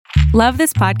Love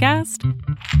this podcast?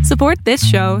 Support this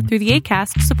show through the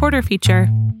Acast supporter feature.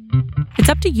 It's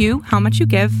up to you how much you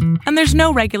give, and there's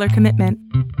no regular commitment.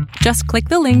 Just click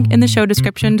the link in the show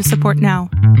description to support now.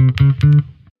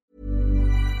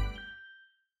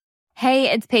 Hey,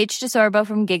 it's Paige DeSorbo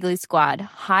from Giggly Squad.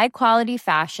 High quality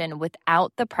fashion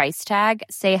without the price tag.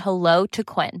 Say hello to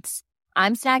Quince.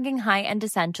 I'm snagging high-end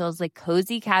essentials like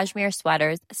cozy cashmere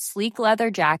sweaters, sleek leather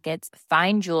jackets,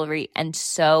 fine jewelry, and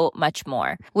so much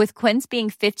more. With Quince being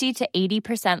 50 to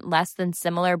 80% less than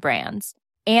similar brands.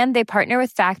 And they partner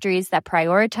with factories that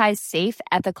prioritize safe,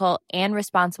 ethical, and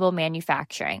responsible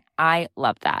manufacturing. I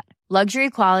love that.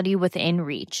 Luxury quality within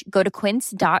reach. Go to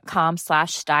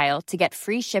quince.com/style to get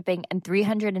free shipping and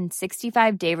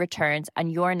 365-day returns on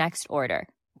your next order.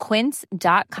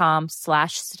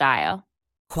 Quince.com/style.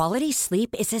 Quality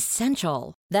sleep is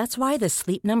essential. That's why the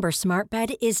Sleep Number Smart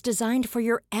Bed is designed for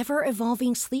your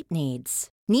ever-evolving sleep needs.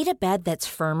 Need a bed that's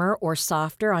firmer or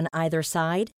softer on either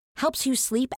side? Helps you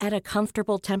sleep at a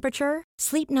comfortable temperature?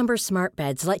 Sleep Number Smart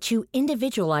Beds let you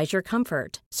individualize your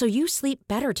comfort, so you sleep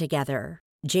better together.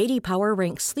 J.D. Power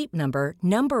ranks Sleep Number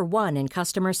number 1 in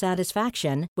customer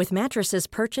satisfaction with mattresses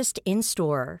purchased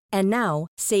in-store. And now,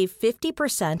 save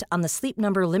 50% on the Sleep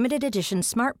Number Limited Edition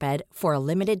Smart Bed for a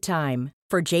limited time.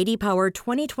 For J.D. Power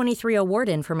 2023 award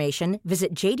information,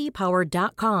 visit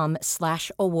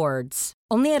jdpower.com/awards.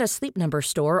 Only at a Sleep Number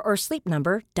store or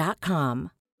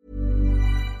sleepnumber.com.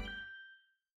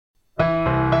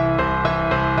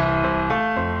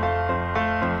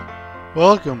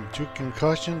 Welcome to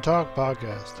Concussion Talk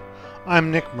Podcast.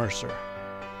 I'm Nick Mercer.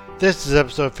 This is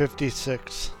episode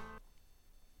 56.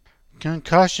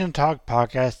 Concussion Talk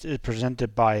Podcast is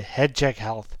presented by HeadCheck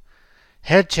Health.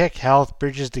 HeadCheck Health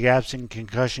bridges the gaps in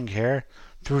concussion care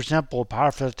through simple,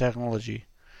 powerful technology.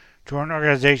 Join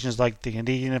organizations like the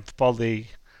Canadian Football League,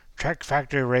 Track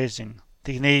Factory Racing,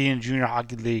 the Canadian Junior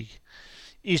Hockey League,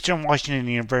 Eastern Washington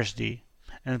University,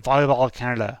 and Volleyball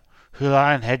Canada, who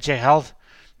rely on HeadCheck Health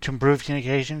to improve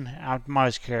communication and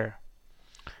optimize care.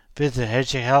 Visit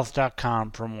headcheckhealth.com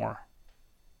for more.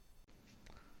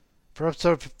 For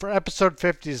episode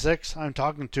 56, I'm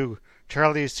talking to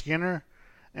Charlie Skinner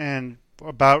and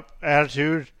about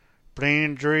attitude, brain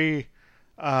injury,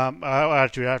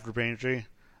 attitude after brain injury,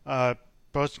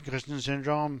 post-concussion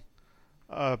syndrome,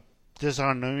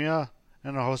 dysautonomia,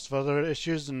 and a host of other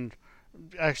issues, and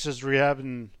access rehab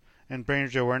and brain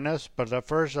injury awareness. But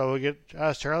first, I will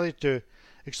ask Charlie to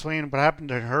explain what happened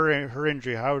to her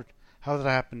injury. How that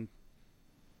happened.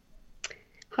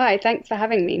 Hi, thanks for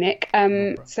having me, Nick.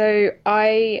 So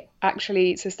I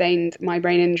actually sustained my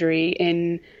brain injury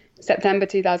in September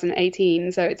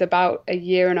 2018, so it's about a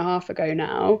year and a half ago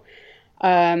now.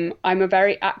 I'm a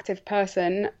very active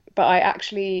person, but I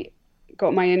actually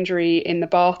got my injury in the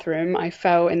bathroom. I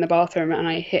fell in the bathroom and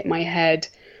I hit my head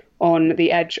on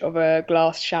the edge of a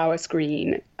glass shower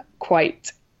screen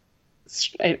quite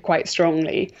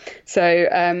strongly.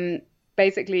 So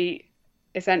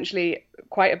essentially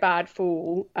quite a bad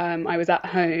fall. I was at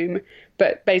home,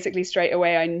 but basically straight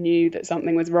away I knew that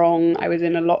something was wrong. I was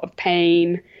in a lot of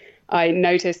pain. I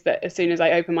noticed that as soon as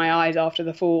I opened my eyes after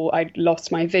the fall, I'd lost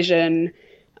my vision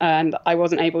and I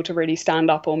wasn't able to really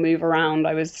stand up or move around.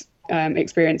 I was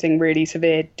experiencing really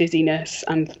severe dizziness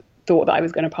and thought that I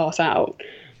was going to pass out.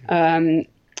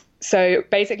 So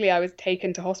basically, I was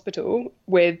taken to hospital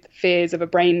with fears of a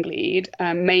brain bleed,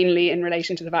 mainly in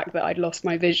relation to the fact that I'd lost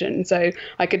my vision. So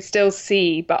I could still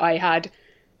see, but I had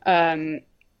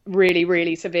really,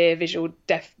 really severe visual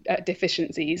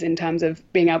deficiencies in terms of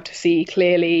being able to see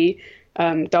clearly,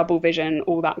 double vision,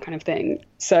 all that kind of thing.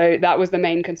 So that was the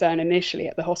main concern initially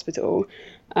at the hospital,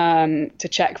 to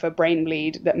check for brain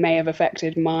bleed that may have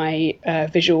affected my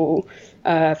visual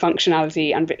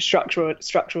functionality and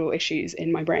structural issues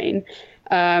in my brain.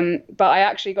 But I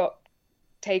actually got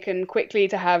taken quickly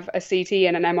to have a CT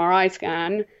and an MRI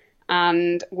scan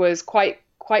and was quite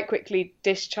quickly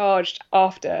discharged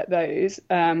after those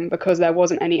because there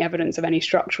wasn't any evidence of any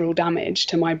structural damage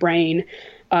to my brain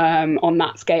on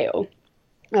that scale.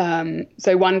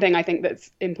 So one thing I think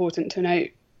that's important to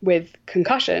note with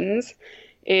concussions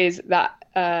is that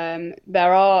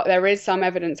there is some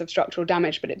evidence of structural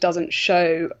damage, but it doesn't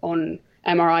show on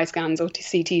MRI scans or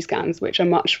CT scans, which are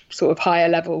much sort of higher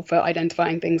level for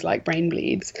identifying things like brain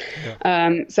bleeds. Yeah.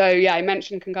 I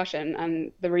mentioned concussion,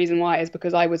 and the reason why is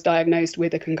because I was diagnosed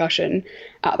with a concussion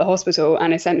at the hospital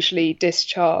and essentially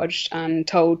discharged and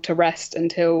told to rest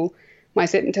until my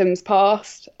symptoms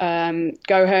passed.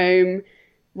 Go home,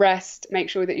 rest, make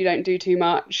sure that you don't do too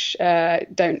much,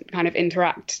 don't kind of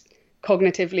interact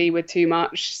cognitively with too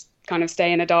much, kind of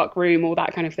stay in a dark room, all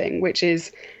that kind of thing, which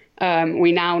is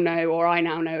we now know, or I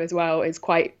now know as well, is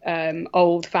quite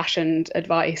old-fashioned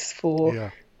advice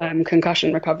for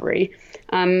concussion recovery.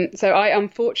 So I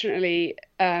unfortunately,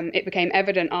 it became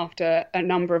evident after a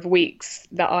number of weeks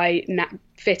that I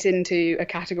fit into a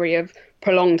category of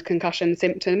prolonged concussion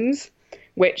symptoms,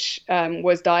 which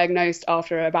was diagnosed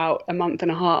after about a month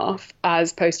and a half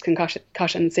as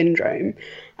post-concussion syndrome.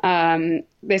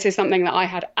 This is something that I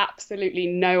had absolutely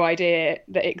no idea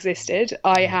that existed.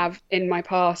 I have in my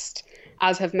past,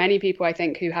 as have many people, I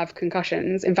think, who have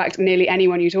concussions. In fact, nearly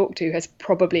anyone you talk to has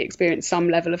probably experienced some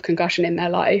level of concussion in their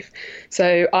life.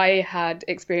 So I had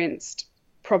experienced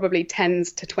probably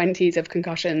 10s to 20s of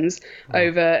concussions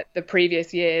over the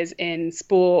previous years in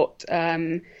sport,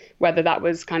 whether that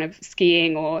was kind of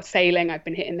skiing or sailing. I've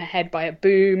been hit in the head by a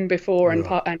boom before and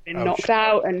been knocked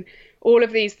out. And all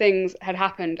of these things had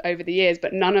happened over the years,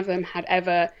 but none of them had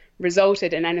ever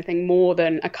resulted in anything more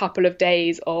than a couple of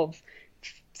days of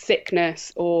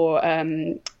sickness or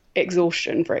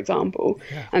exhaustion, for example.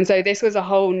 And so this was a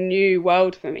whole new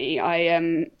world for me.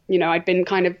 I'd been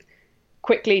kind of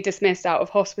quickly dismissed out of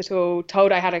hospital,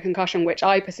 told I had a concussion, which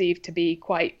I perceived to be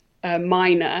quite a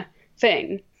minor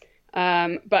thing.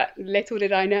 But little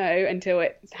did I know until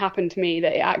it happened to me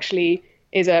that it actually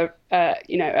is it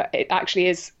actually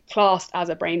is classed as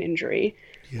a brain injury.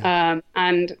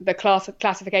 And the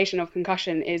classification of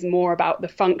concussion is more about the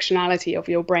functionality of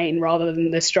your brain rather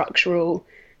than the structural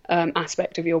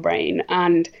aspect of your brain.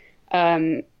 And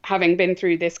having been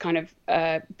through this kind of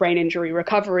brain injury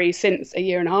recovery since a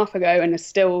year and a half ago and is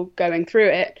still going through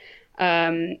it,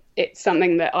 it's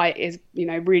something that is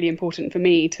really important for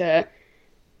me to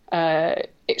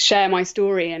share my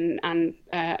story and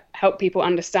help people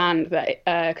understand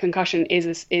that concussion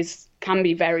can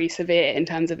be very severe in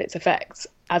terms of its effects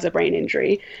as a brain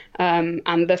injury,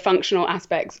 and the functional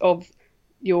aspects of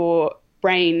your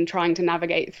brain trying to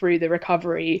navigate through the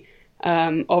recovery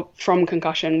from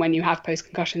concussion when you have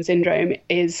post-concussion syndrome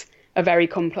is a very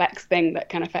complex thing that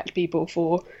can affect people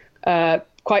for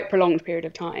quite prolonged period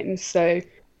of time. So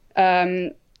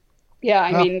basically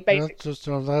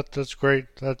that's great.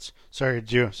 Sorry,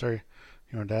 you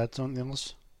want to add something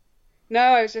else? No,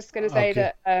 I was just going to say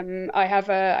that I have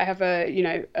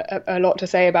a lot to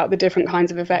say about the different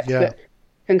kinds of effects that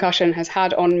concussion has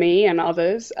had on me and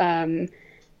others, and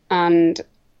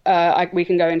we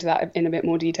can go into that in a bit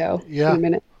more detail in a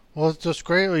minute. Well, it's just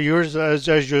great. Yours, as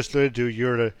you just alluded to,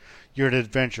 you're an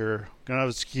adventurer, kind of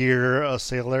a skier, a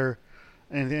sailor,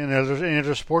 and any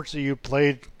other sports that you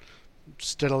played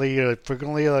steadily,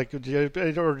 frequently, or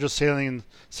just sailing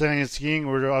and skiing,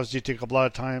 or obviously you take up a lot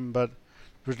of time, but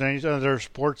was there any other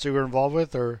sports you were involved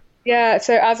with, or? Yeah,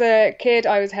 so as a kid,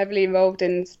 I was heavily involved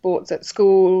in sports at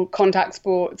school, contact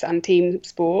sports and team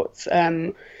sports.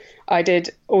 I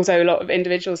did also a lot of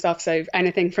individual stuff, so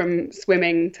anything from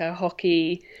swimming to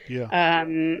hockey,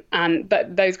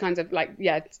 but those kinds of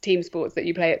team sports that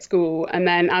you play at school. And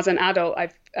then as an adult,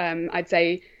 I'd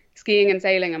say skiing and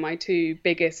sailing are my two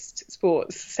biggest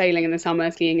sports, sailing in the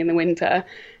summer, skiing in the winter,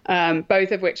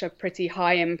 both of which are pretty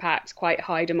high impact, quite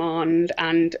high demand.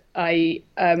 And I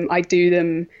do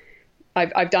them.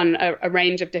 I've done a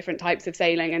range of different types of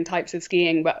sailing and types of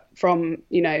skiing, but from,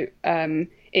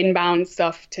 inbound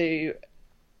stuff to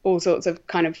all sorts of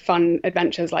kind of fun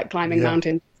adventures like climbing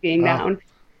mountains, skiing down.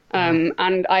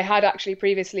 And I had actually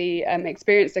previously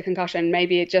experienced a concussion,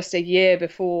 maybe just a year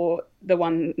before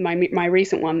my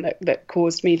recent one that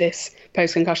caused me this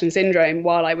post-concussion syndrome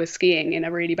while I was skiing in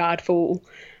a really bad fall.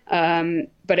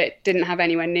 But it didn't have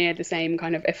anywhere near the same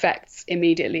kind of effects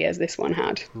immediately as this one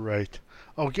had. Right.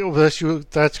 Okay, well,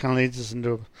 that kind of leads us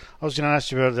into. I was going to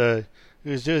ask you about it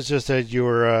was just that you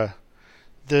were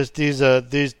these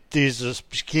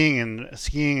skiing and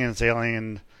sailing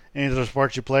and any other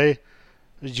sports you play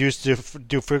used to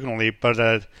do frequently,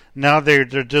 but now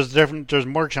there's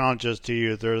more challenges to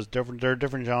you. There are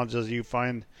different challenges you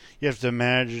find you have to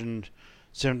manage, and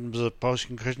symptoms of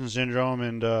post-concussion syndrome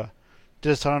and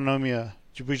dysautonomia.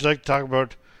 Would you like to talk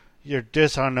about your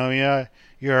dysautonomia,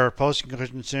 your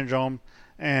post-concussion syndrome,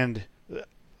 and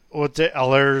what's it,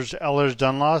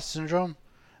 Ehlers-Danlos syndrome?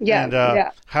 Yeah. And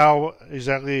how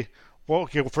exactly? Well,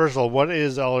 okay, first of all, what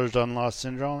is Ehlers-Danlos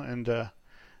syndrome,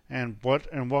 and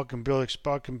what can Bill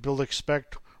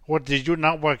expect? What did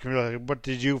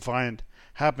you find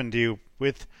happened to you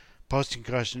with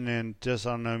post-concussion and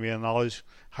dysautonomia and all these?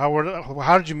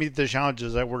 How did you meet the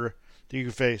challenges that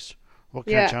you faced? What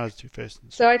kind of challenges did you face?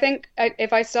 So I think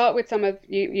if I start with some of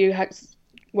you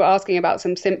were asking about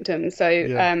some symptoms.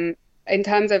 So in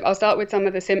terms of, I'll start with some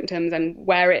of the symptoms and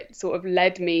where it sort of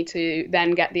led me to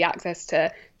then get the access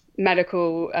to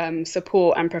medical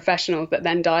support and professionals that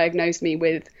then diagnosed me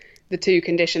with the two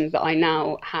conditions that I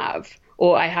now have,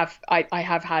 or I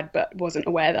have had but wasn't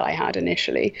aware that I had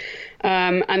initially.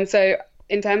 And so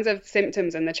in terms of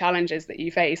symptoms and the challenges that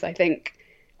you face, I think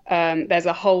there's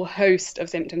a whole host of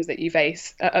symptoms that you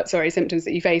face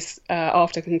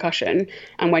after concussion.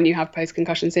 And when you have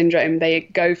post-concussion syndrome, they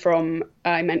go from,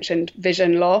 I mentioned,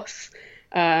 vision loss,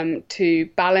 to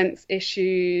balance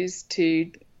issues,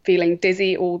 to feeling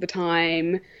dizzy all the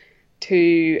time,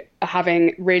 to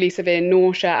having really severe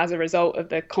nausea as a result of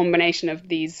the combination of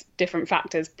these different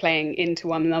factors playing into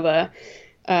one another.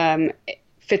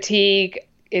 Fatigue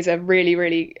is a really,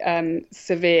 really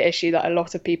severe issue that a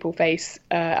lot of people face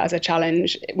as a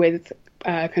challenge with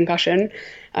concussion.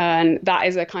 And that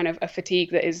is a kind of a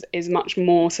fatigue that is much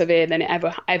more severe than it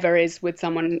ever is with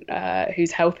someone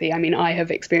who's healthy. I mean, I have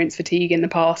experienced fatigue in the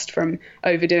past from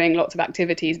overdoing lots of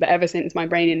activities, but ever since my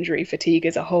brain injury, fatigue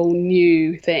is a whole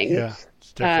new thing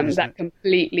that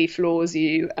completely floors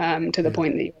you to the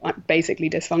point that you're basically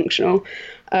dysfunctional.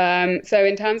 So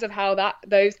in terms of how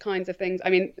those kinds of things,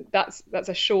 I mean, that's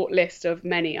a short list of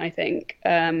many, I think.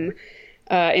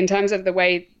 In terms of the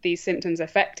way these symptoms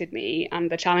affected me and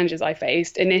the challenges I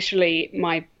faced, initially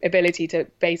my ability to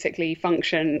basically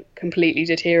function completely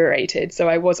deteriorated. So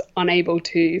I was unable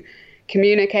to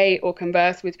communicate or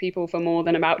converse with people for more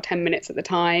than about 10 minutes at the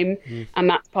time. And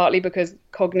that's partly because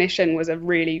cognition was a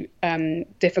really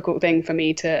difficult thing for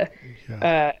me to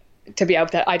be able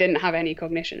to. I didn't have any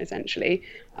cognition essentially.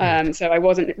 So I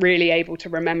wasn't really able to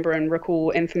remember and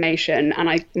recall information,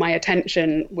 and my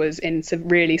attention was in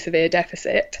really severe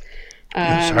deficit.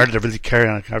 It's hard to really carry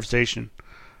on a conversation.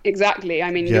 Exactly.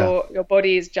 I mean, your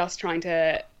body is just trying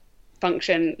to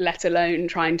function, let alone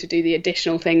trying to do the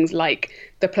additional things like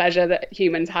the pleasure that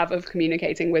humans have of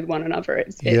communicating with one another.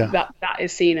 That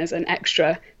is seen as an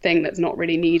extra thing that's not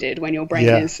really needed when your brain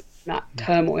is that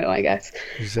turmoil, I guess.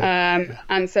 Exactly.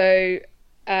 And so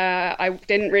I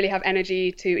didn't really have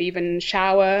energy to even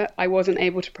shower. I wasn't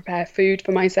able to prepare food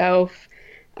for myself,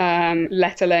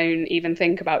 let alone even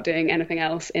think about doing anything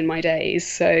else in my days.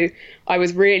 So I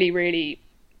was really, really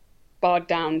barred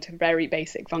down to very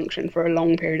basic function for a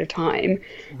long period of time.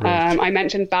 Right. I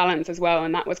mentioned balance as well,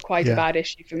 and that was quite a bad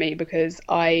issue for me because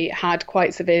I had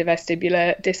quite severe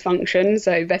vestibular dysfunction.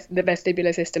 So the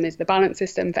vestibular system is the balance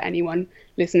system for anyone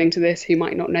listening to this who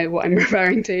might not know what I'm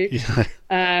referring to.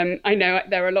 I know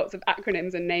there are lots of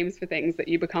acronyms and names for things that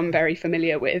you become very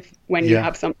familiar with when you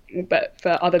have something, but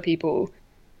for other people,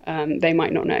 they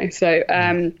might not know. So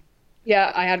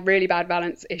I had really bad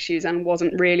balance issues and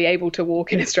wasn't really able to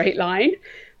walk in a straight line,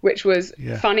 which was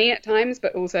funny at times,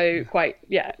 but also quite,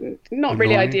 not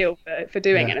really ideal for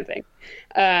doing anything.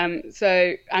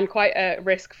 And quite a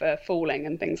risk for falling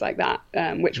and things like that,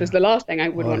 which was the last thing I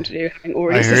would want to do, having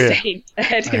already sustained a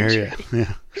head injury.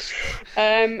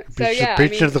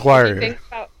 Preach to the choir. Think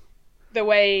about the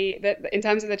way that in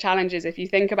terms of the challenges, if you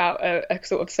think about a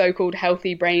sort of so-called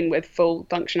healthy brain with full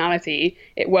functionality,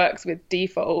 it works with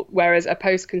default, whereas a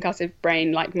post-concussive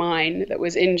brain like mine that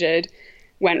was injured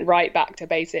went right back to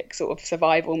basic sort of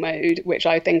survival mode, which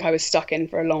I think I was stuck in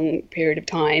for a long period of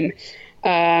time.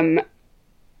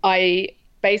 I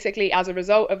basically, as a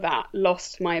result of that,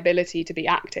 lost my ability to be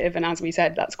active. And as we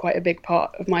said, that's quite a big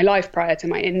part of my life prior to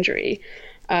my injury.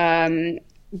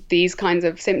 These kinds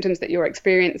of symptoms that you're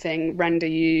experiencing render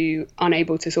you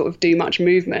unable to sort of do much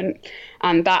movement.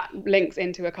 And that links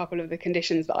into a couple of the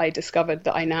conditions that I discovered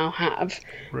that I now have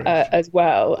as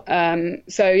well.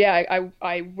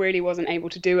 I really wasn't able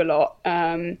to do a lot.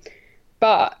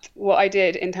 But what I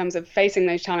did in terms of facing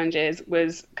those challenges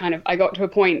was I got to a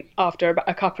point after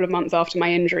a couple of months after my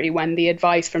injury when the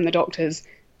advice from the doctors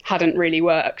hadn't really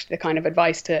worked. The kind of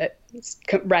advice to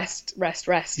rest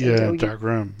until dark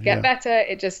room. Get better.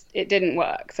 It didn't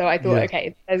work. So I thought,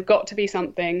 okay, there's got to be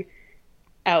something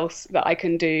else that I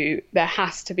can do. There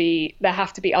have to be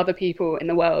other people in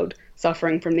the world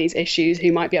suffering from these issues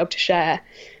who might be able to share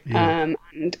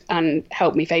and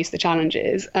help me face the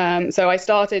challenges. So I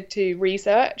started to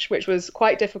research, which was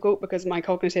quite difficult because my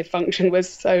cognitive function was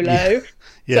so low.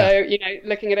 So,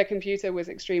 looking at a computer was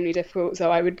extremely difficult.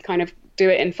 So I would kind of do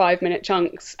it in 5-minute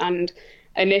chunks. And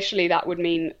initially that would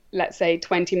mean, let's say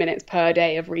 20 minutes per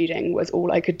day of reading was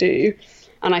all I could do.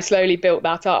 And I slowly built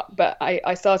that up. But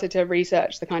I started to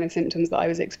research the kind of symptoms that I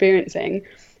was experiencing.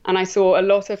 And I saw a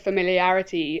lot of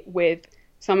familiarity with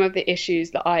some of the issues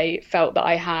that I felt that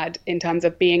I had in terms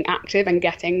of being active and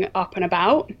getting up and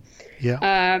about.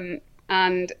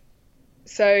 And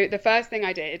so the first thing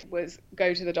I did was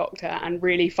go to the doctor and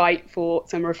really fight for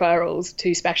some referrals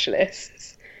to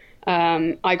specialists.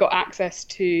 I got access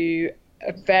to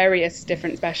various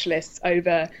different specialists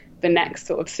over the next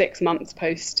sort of 6 months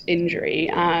post injury.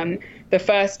 The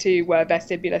first two were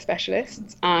vestibular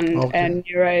specialists and a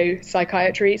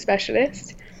neuropsychiatry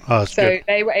specialist. Oh, so good.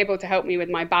 They were able to help me with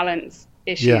my balance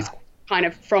issues kind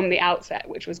of from the outset,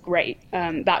 which was great.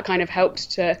 That kind of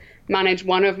helped to manage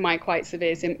one of my quite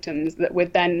severe symptoms that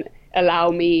would then allow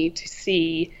me to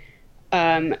see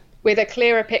with a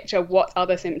clearer picture what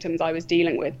other symptoms I was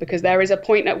dealing with, because there is a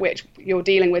point at which you're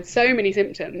dealing with so many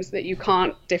symptoms that you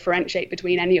can't differentiate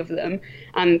between any of them,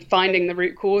 and finding the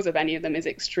root cause of any of them is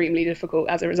extremely difficult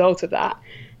as a result of that.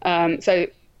 So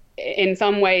in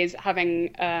some ways,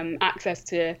 having access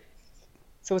to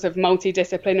sort of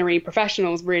multidisciplinary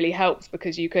professionals really helps,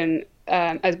 because you can,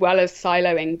 as well as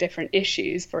siloing different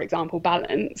issues, for example,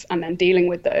 balance, and then dealing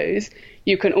with those,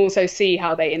 you can also see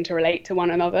how they interrelate to one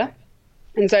another.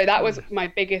 And so that was my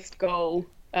biggest goal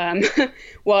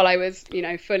while I was,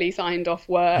 fully signed off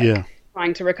work,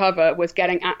 trying to recover, was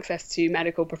getting access to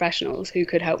medical professionals who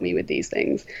could help me with these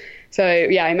things. So,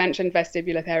 I mentioned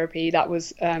vestibular therapy. That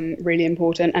was really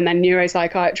important. And then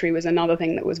neuropsychiatry was another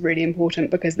thing that was really important,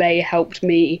 because they helped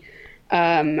me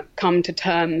come to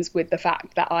terms with the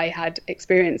fact that I had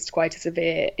experienced quite a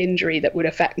severe injury that would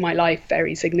affect my life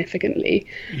very significantly.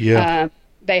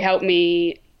 They helped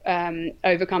me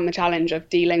overcome the challenge of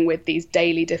dealing with these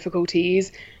daily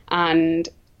difficulties, and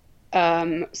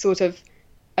sort of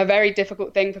a very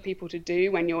difficult thing for people to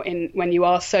do when you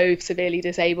are so severely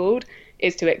disabled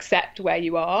is to accept where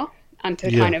you are, and to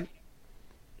kind of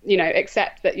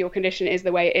accept that your condition is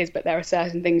the way it is, but there are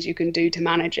certain things you can do to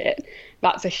manage it.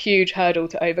 That's a huge hurdle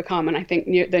to overcome, and I think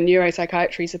the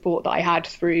neuropsychiatry support that I had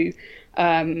through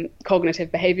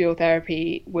cognitive behavioral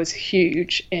therapy was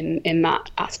huge in that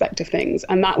aspect of things,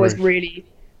 and that was really,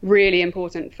 really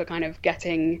important for kind of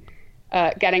getting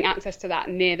access to that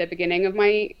near the beginning of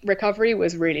my recovery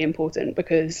was really important,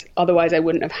 because otherwise I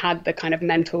wouldn't have had the kind of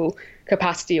mental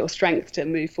capacity or strength to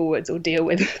move forwards or deal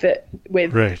with it,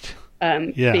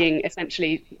 being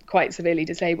essentially quite severely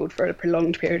disabled for a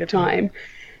prolonged period of time.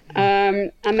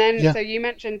 And then, so you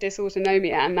mentioned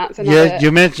dysautonomia, and that's another. Yeah,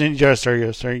 you mentioned. Sorry.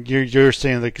 You're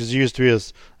saying that because you used to be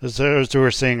as we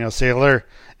were saying, a sailor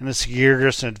and a skier,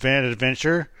 an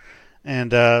adventure,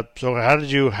 and so how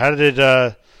did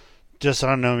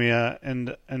dysautonomia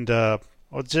and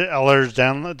what's it,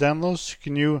 Ehlers-Danlos?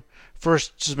 Can you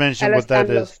first just mention what that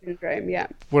is? Ehlers-Danlos syndrome. Yeah.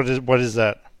 What is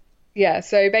that? Yeah,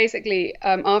 so basically,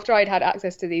 after I'd had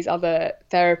access to these other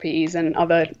therapies and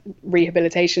other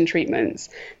rehabilitation treatments,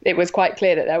 it was quite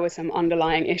clear that there were some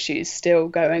underlying issues still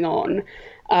going on.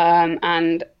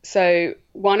 And so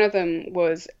one of them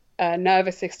was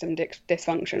nervous system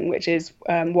dysfunction, which is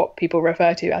what people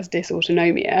refer to as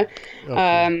dysautonomia.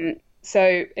 Okay.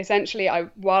 So essentially,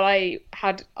 while I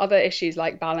had other issues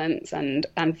like balance and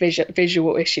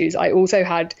visual issues, I also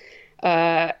had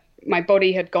my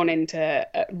body had gone into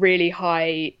a really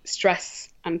high stress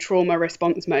and trauma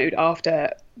response mode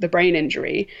after the brain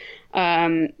injury.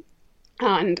 And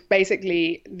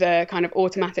basically the kind of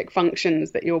automatic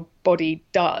functions that your body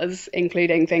does,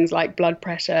 including things like blood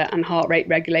pressure and heart rate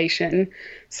regulation.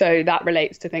 So that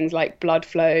relates to things like blood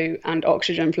flow and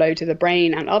oxygen flow to the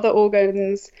brain and other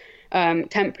organs,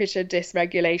 temperature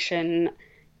dysregulation,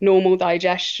 normal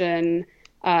digestion,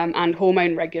 and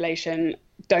hormone regulation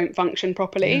don't function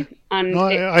properly. And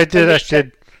I did a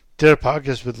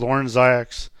podcast with Lauren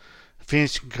Zayaks,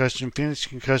 Phoenix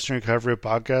Concussion Recovery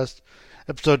podcast,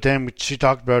 episode 10. She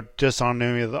talked about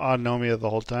dysautonomia the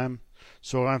whole time,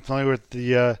 so I'm familiar with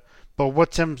the. But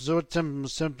what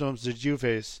symptoms did you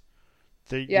face?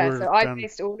 So I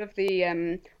faced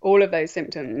all of those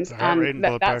symptoms, and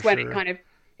that's when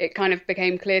it kind of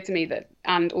became clear to me that,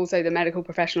 and also the medical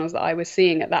professionals that I was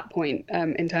seeing at that point,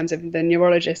 in terms of the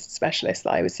neurologist specialist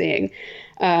that I was seeing,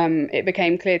 it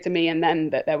became clear to me and then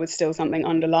that there was still something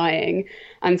underlying.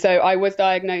 And so I was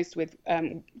diagnosed with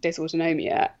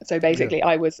dysautonomia. So basically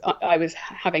I was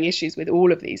having issues with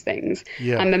all of these things.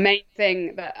 Yeah. And the main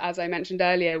thing that, as I mentioned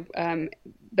earlier,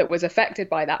 that was affected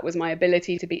by that was my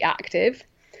ability to be active.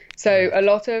 So a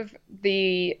lot of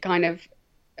the kind of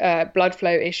blood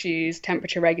flow issues,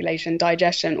 temperature regulation,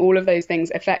 digestion, all of those things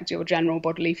affect your general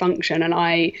bodily function.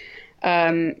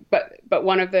 And but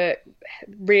one of the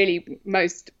really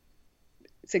most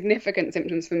significant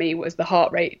symptoms for me was the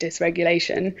heart rate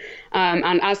dysregulation.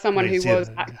 And as someone who was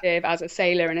active as a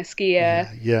sailor and a skier,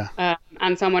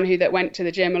 and someone that went to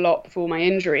the gym a lot before my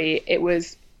injury, it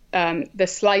was the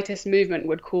slightest movement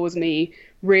would cause me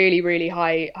really, really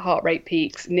high heart rate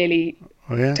peaks, nearly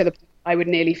to the point I would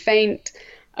nearly faint.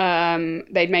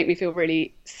 They'd make me feel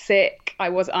really sick. I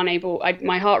was unable.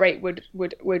 My heart rate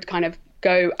would kind of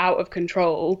go out of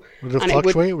control. Would it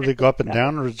fluctuate? Would it go up and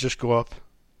down, or would it just go up?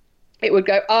 it would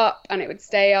go up and it would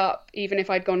stay up, even if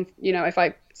I'd gone, if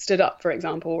I stood up, for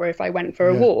example, or if I went for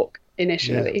a walk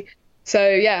initially. Yeah. So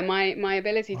yeah, my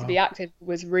ability to be active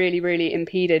was really, really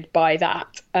impeded by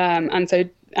that.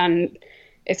 And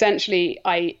essentially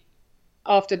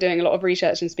after doing a lot of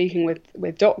research and speaking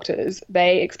with doctors,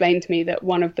 they explained to me that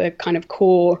one of the kind of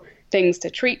core things to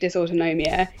treat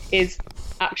dysautonomia is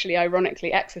actually,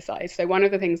 ironically, exercise. So one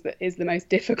of the things that is the most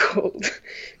difficult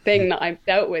thing that I've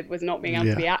dealt with was not being able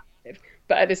to be active.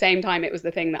 But at the same time, it was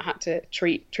the thing that had to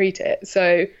treat it.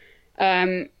 So,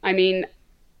 I mean,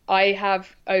 I have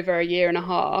over a year and a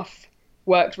half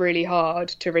worked really hard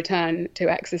to return to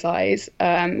exercise.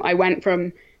 I went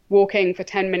from walking for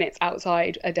 10 minutes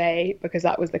outside a day, because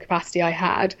that was the capacity I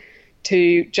had,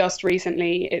 to just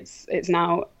recently, it's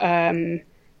now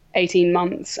 18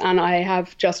 months, and I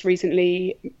have just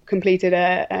recently completed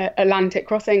a Atlantic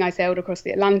crossing. I sailed across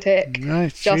the Atlantic.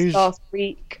 Nice. Just Jeez. last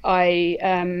week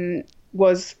I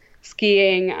was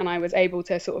skiing, and I was able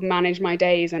to sort of manage my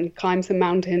days and climb some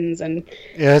mountains. And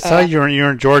I saw you're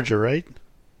in Georgia, right?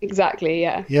 Exactly,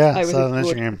 yeah. Yeah, I was on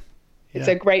Instagram. It's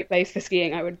a great place for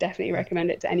skiing. I would definitely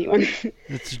recommend it to anyone.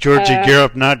 It's Georgia,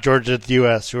 Europe, not Georgia, the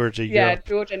U.S. Georgia, Europe. Yeah,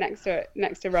 Georgia next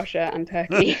to Russia and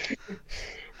Turkey.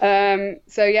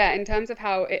 So yeah, in terms of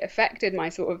how it affected my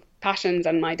sort of passions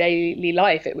and my daily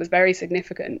life, it was very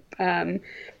significant.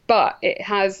 But it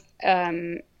has,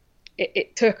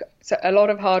 it took a lot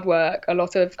of hard work, a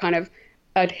lot of kind of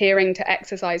adhering to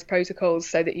exercise protocols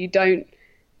so that you don't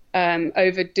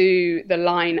overdo the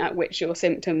line at which your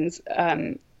symptoms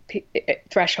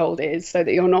threshold is, so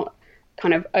that you're not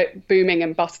kind of booming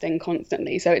and busting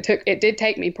constantly. So it did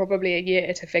take me probably a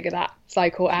year to figure that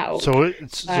cycle out. So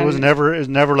it was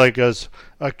never like us.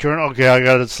 Okay, I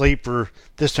got to sleep for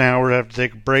this hour. I have to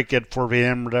take a break at 4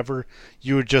 p.m. whatever.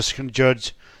 You would just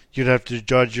judge. You'd have to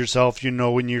judge yourself.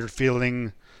 When you're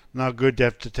feeling not good, you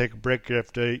have to take a break. You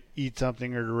have to eat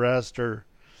something or rest or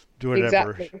do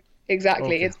whatever.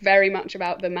 Exactly. Okay. It's very much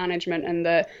about the management and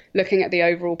the looking at the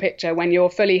overall picture. When you're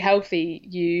fully healthy,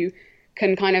 you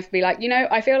can kind of be like,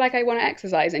 I feel like I want to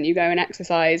exercise, and you go and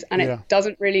exercise, and it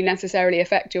doesn't really necessarily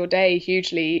affect your day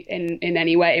hugely in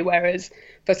any way. Whereas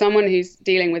for someone who's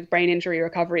dealing with brain injury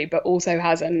recovery, but also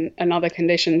has another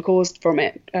condition caused from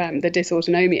it, the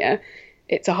dysautonomia,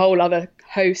 it's a whole other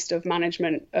host of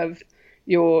management of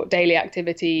your daily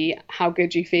activity, how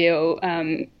good you feel.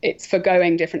 It's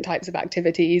forgoing different types of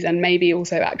activities, and maybe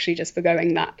also actually just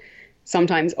forgoing that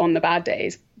sometimes on the bad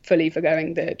days, fully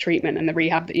forgoing the treatment and the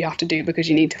rehab that you have to do because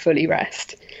you need to fully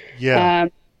rest. Yeah.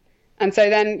 And so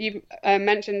then you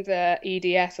mentioned the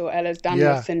EDS, or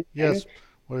Ehlers-Danlos syndrome. Yes.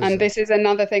 And this is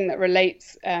another thing that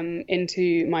relates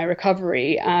into my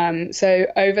recovery. So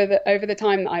over the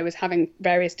time that I was having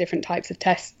various different types of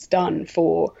tests done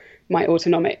for my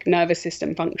autonomic nervous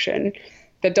system function,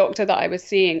 the doctor that I was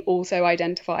seeing also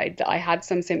identified that I had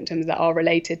some symptoms that are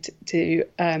related to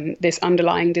this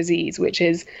underlying disease, which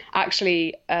is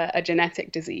actually a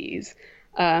genetic disease.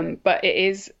 But it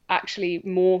is actually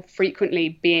more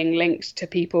frequently being linked to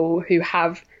people who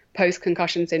have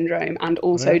post-concussion syndrome and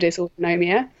also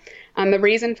dysautonomia. And the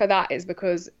reason for that is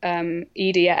because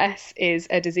EDS is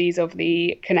a disease of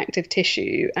the connective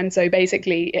tissue. And so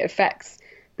basically it affects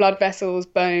blood vessels,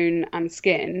 bone and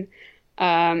skin.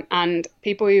 And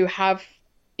people who have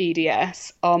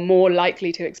EDS are more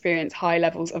likely to experience high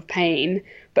levels of pain,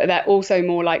 but they're also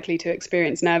more likely to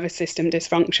experience nervous system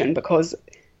dysfunction because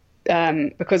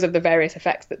of the various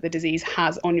effects that the disease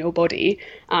has on your body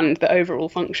and the overall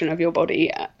function of your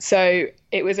body. So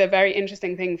it was a very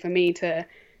interesting thing for me to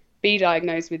be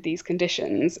diagnosed with these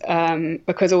conditions,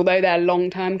 because although they're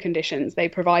long-term conditions, they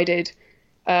provided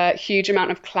a huge amount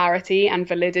of clarity and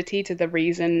validity to the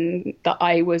reason that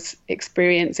I was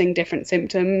experiencing different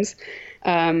symptoms.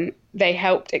 They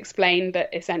helped explain that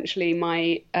essentially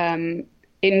my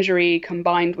injury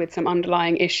combined with some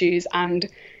underlying issues and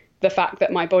the fact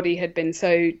that my body had been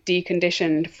so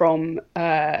deconditioned from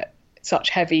such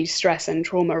heavy stress and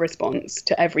trauma response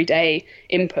to everyday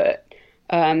input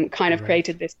kind of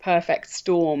created this perfect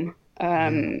storm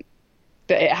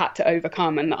that it had to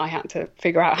overcome and that I had to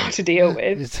figure out how to deal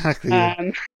with. Exactly.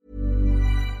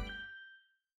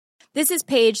 This is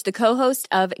Paige, the co-host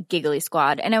of Giggly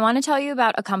Squad, and I want to tell you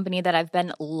about a company that I've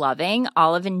been loving,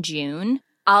 Olive & June.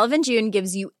 Olive & June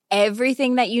gives you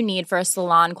everything that you need for a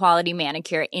salon-quality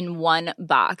manicure in one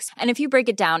box. And if you break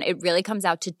it down, it really comes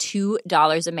out to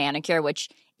 $2 a manicure, which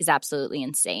is absolutely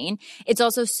insane. It's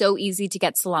also so easy to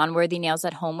get salon-worthy nails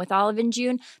at home with Olive &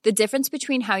 June. The difference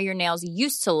between how your nails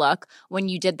used to look when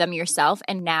you did them yourself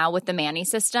and now with the Mani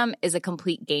system is a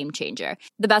complete game changer.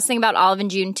 The best thing about Olive &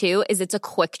 June, too, is it's a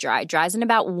quick dry. Dries in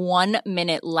about 1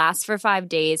 minute, lasts for 5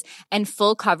 days, and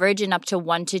full coverage in up to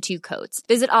 1 to 2 coats.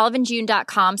 Visit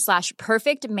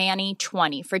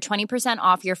oliveandjune.com/perfectmani20 for 20%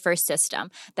 off your first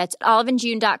system. That's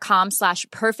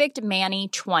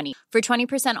oliveandjune.com/perfectmani20 for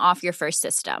 20% off your first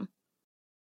system.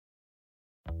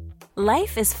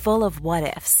 Life is full of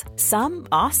what-ifs. Some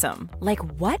awesome, like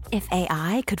what if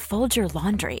AI could fold your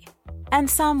laundry? And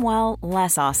some, well,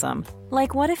 less awesome,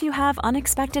 like what if you have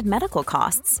unexpected medical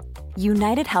costs?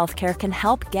 United Healthcare can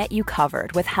help get you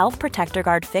covered with Health Protector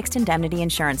Guard fixed indemnity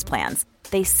insurance plans.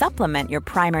 They supplement your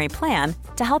primary plan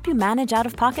to help you manage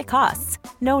out-of-pocket costs.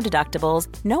 No deductibles,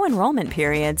 no enrollment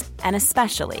periods, and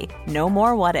especially no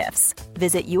more what-ifs.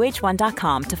 Visit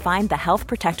uh1.com to find the Health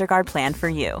Protector Guard plan for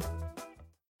you.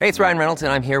 Hey, it's Ryan Reynolds,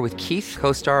 and I'm here with Keith,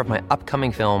 co-star of my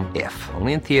upcoming film, If,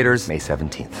 only in theaters May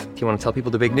 17th. Do you want to tell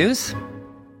people the big news?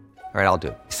 All right, I'll do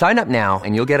it. Sign up now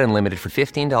and you'll get unlimited for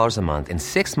 $15 a month and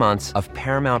 6 months of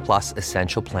Paramount Plus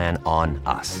Essential Plan on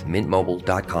us.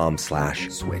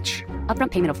 MintMobile.com/switch.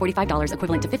 Upfront payment of $45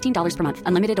 equivalent to $15 per month.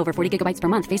 Unlimited over 40 gigabytes per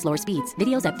month. Face lower speeds.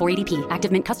 Videos at 480p.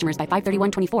 Active Mint customers by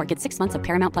 531.24 get 6 months of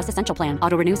Paramount Plus Essential Plan.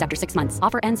 Auto renews after 6 months.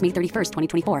 Offer ends May 31st,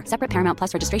 2024. Separate Paramount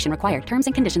Plus registration required. Terms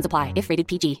and conditions apply if rated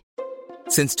PG.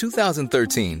 Since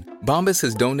 2013, Bombas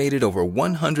has donated over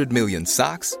 100 million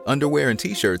socks, underwear, and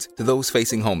T-shirts to those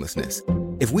facing homelessness.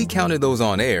 If we counted those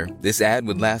on air, this ad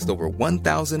would last over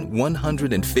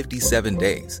 1,157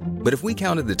 days. But if we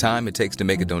counted the time it takes to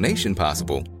make a donation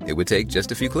possible, it would take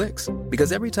just a few clicks.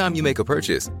 Because every time you make a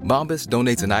purchase, Bombas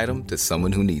donates an item to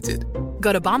someone who needs it.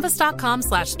 Go to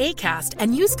bombas.com/ACAST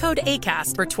and use code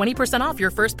ACAST for 20% off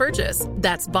your first purchase.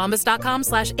 That's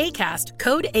bombas.com/ACAST,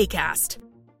 code ACAST.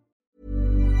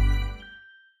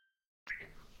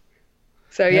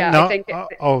 So I think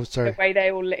the way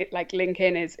they all link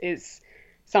in is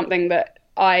something that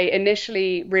I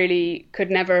initially really could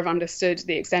never have understood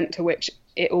the extent to which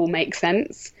it all makes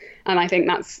sense. And I think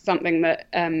that's something that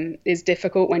is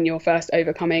difficult when you're first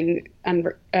overcoming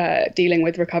and dealing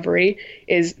with recovery,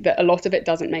 is that a lot of it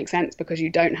doesn't make sense because you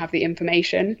don't have the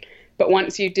information. But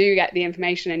once you do get the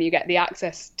information and you get the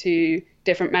access to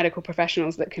different medical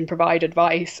professionals that can provide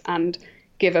advice and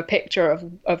give a picture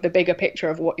of the bigger picture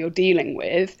of what you're dealing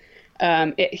with,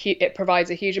 it provides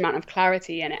a huge amount of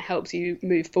clarity and it helps you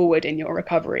move forward in your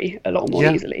recovery a lot more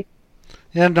easily.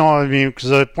 Yeah, no, I mean, because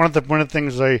one of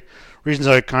the reasons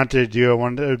I contacted you, I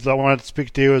wanted to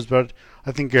speak to you is about,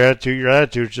 I think your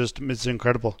attitude just is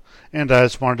incredible, and I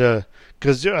just wanted to,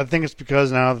 because I think it's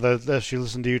because now that as you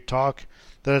listen to you talk,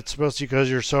 that it's mostly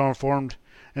because you're so informed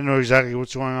and know exactly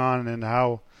what's going on and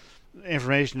how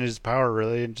information is power,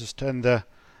 really, and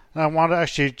I want to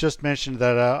actually just mention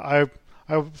that I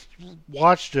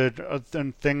watched a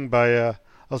thing by a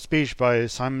speech by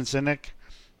Simon Sinek,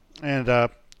 and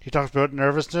he talks about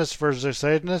nervousness versus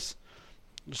excitedness.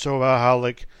 So about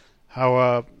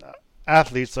how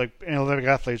athletes, like Olympic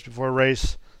athletes, before a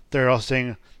race, they're all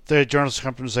saying, the journalists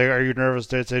come up and say, "Are you nervous?"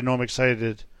 They say, "No, I'm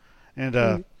excited." And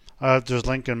there's a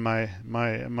link in my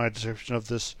description of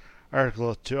this article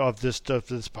of this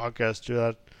podcast to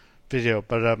that video.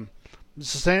 But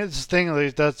it's the thing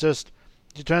like, that's just,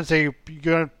 you're trying to say you're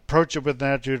going to approach it with an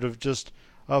attitude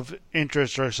of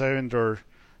interest or excitement, or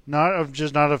not of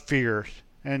fear.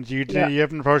 And you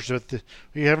haven't approached it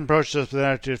with an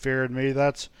attitude of fear, and maybe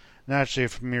that's naturally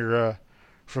from your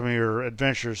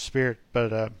adventurous spirit.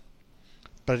 But I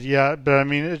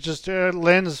mean, it just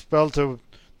lends well to the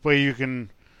way you can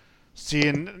see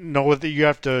and know that you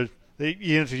have to,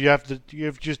 even if you have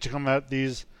just to come at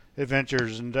these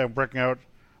adventures and working out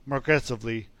more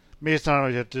aggressively. Maybe it's not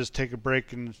always you have to just take a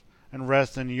break and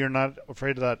rest, and you're not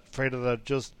afraid of that.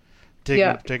 Just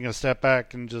taking a step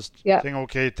back and just saying,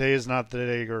 okay, today is not the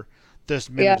day, or this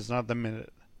minute is not the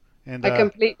minute. And I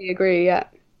completely agree. I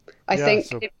think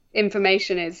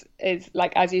information is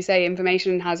like, as you say,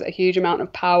 information has a huge amount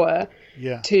of power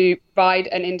to provide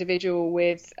an individual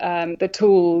with the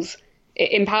tools.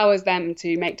 It empowers them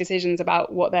to make decisions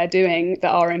about what they're doing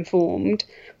that are informed,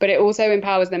 but it also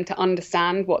empowers them to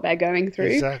understand what they're going through.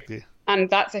 Exactly. And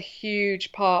that's a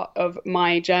huge part of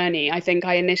my journey. I think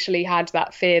I initially had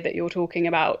that fear that you're talking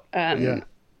about.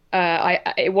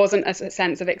 It wasn't a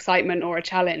sense of excitement or a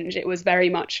challenge. It was very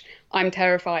much, I'm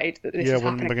terrified that this is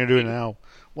happening. What am I going to do now?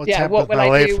 What will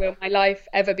I do? Will my life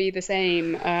ever be the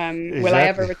same? Will I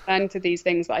ever return to these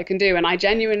things that I can do? And I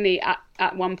genuinely,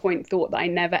 at one point, thought that I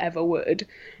never, ever would.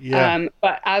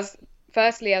 But as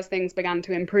firstly, as things began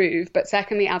to improve, but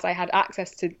secondly, as I had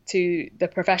access to the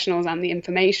professionals and the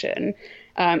information,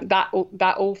 that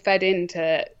all fed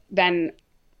into then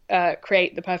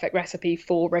create the perfect recipe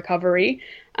for recovery.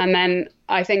 And then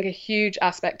I think a huge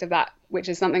aspect of that, which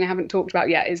is something I haven't talked about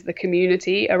yet, is the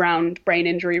community around brain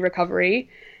injury recovery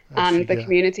and the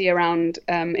community around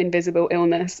invisible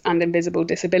illness and invisible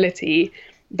disability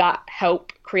that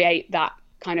help create that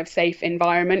kind of safe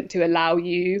environment to allow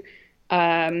you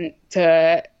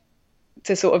to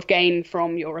sort of gain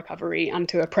from your recovery and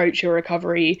to approach your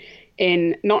recovery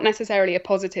in not necessarily a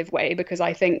positive way, because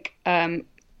I think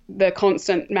the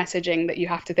constant messaging that you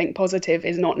have to think positive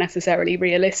is not necessarily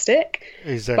realistic.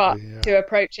 Exactly. But to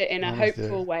approach it in a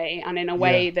hopeful way and in a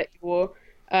way that you're,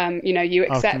 you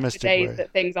accept the days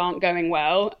that things aren't going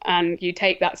well and you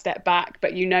take that step back,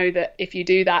 but you know that if you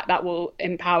do that, that will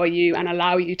empower you and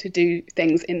allow you to do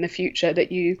things in the future that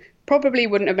you probably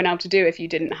wouldn't have been able to do if you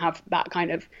didn't have that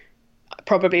kind of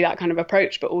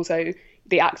approach, but also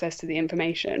the access to the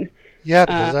information. Yeah,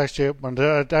 because actually, I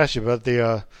wanted to ask you about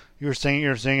the. You were saying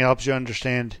it helps you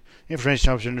understand information,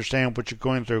 helps you understand what you're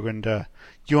going through, and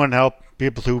you want to help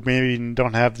people who maybe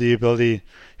don't have the ability,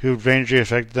 who brain injury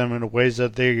affected them in ways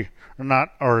that they are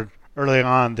not, or early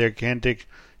on they can't take,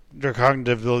 their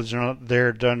cognitive abilities are not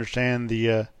there to understand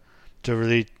to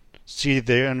really see,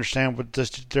 they understand what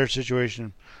their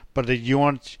situation, but that you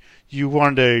want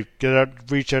to get out,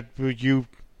 reach out, you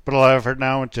put a lot of effort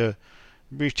now into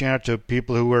reaching out to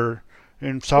people who are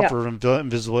suffer from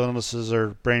invisible illnesses or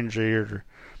brain injury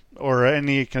or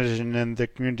any condition in the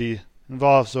community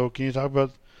involved. So can you talk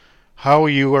about how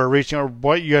you are reaching, or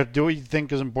what you have to do, what you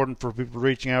think is important for people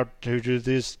reaching out to do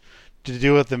this, to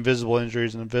deal with invisible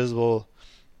injuries and invisible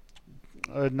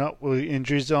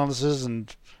injuries, illnesses,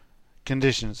 and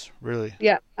conditions, really?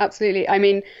 Yeah, absolutely. I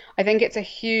mean, I think it's a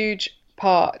huge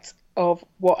part of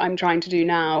what I'm trying to do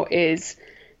now is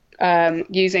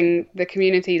using the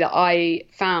community that I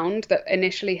found that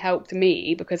initially helped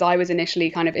me, because I was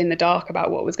initially kind of in the dark about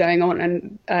what was going on,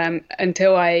 and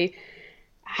until I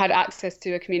had access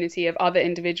to a community of other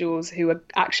individuals who were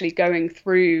actually going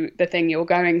through the thing you're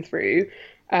going through,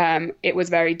 it was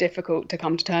very difficult to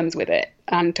come to terms with it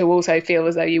and to also feel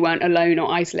as though you weren't alone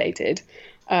or isolated.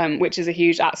 Which is a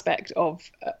huge aspect of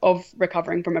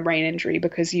recovering from a brain injury,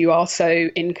 because you are so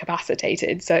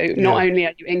incapacitated. So not only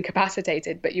are you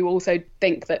incapacitated, but you also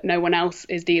think that no one else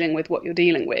is dealing with what you're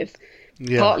dealing with.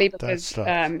 Partly because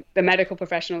the medical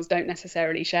professionals don't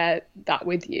necessarily share that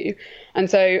with you. And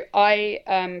so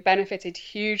I benefited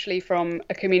hugely from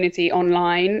a community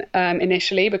online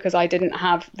initially, because I didn't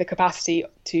have the capacity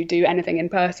to do anything in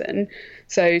person.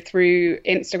 So through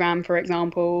Instagram, for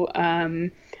example,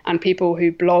 and people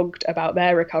who blogged about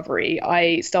their recovery,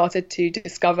 I started to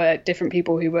discover different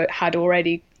people who had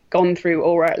already gone through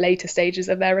or were at later stages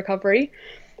of their recovery.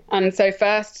 And so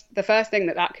the first thing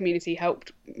that community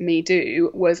helped me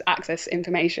do was access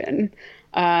information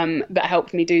that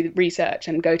helped me do research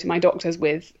and go to my doctors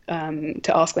with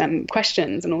to ask them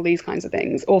questions and all these kinds of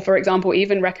things. Or, for example,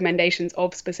 even recommendations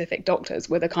of specific doctors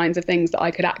were the kinds of things that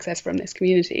I could access from this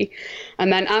community.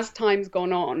 And then as time's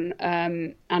gone on,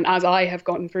 and as I have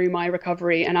gotten through my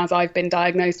recovery, and as I've been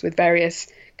diagnosed with various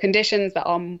conditions that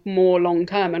are more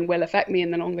long-term and will affect me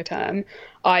in the longer term,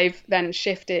 I've then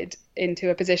shifted into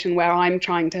a position where I'm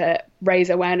trying to raise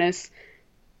awareness,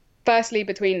 firstly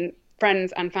between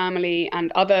friends and family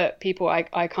and other people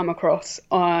I come across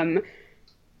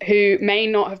who may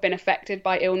not have been affected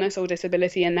by illness or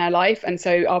disability in their life, and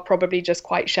so are probably just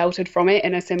quite sheltered from it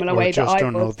in a similar way that I was. Just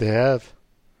don't know what they have.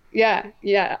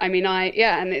 Yeah. I mean,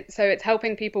 so it's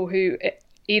helping people who,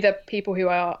 either people who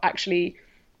are actually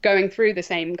going through the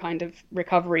same kind of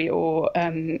recovery or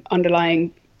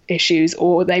underlying issues,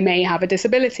 or they may have a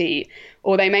disability,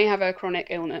 or they may have a chronic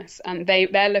illness, and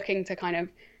they're looking to kind of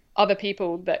other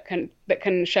people that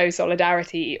can show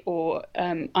solidarity or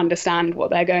understand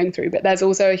what they're going through. But there's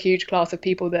also a huge class of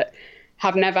people that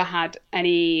have never had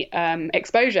any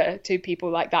exposure to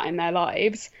people like that in their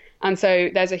lives, and so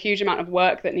there's a huge amount of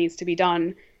work that needs to be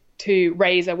done to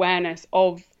raise awareness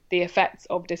of the effects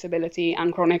of disability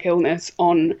and chronic illness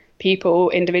on people,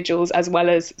 individuals, as well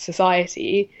as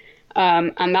society.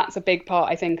 And that's a big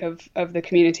part, I think, of the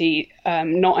community,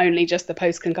 not only just the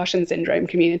post-concussion syndrome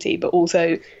community, but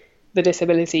also the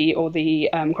disability or the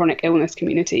chronic illness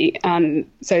community. And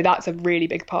so that's a really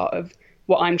big part of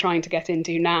what I'm trying to get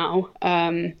into now.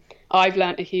 I've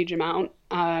learned a huge amount.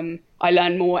 I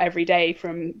learn more every day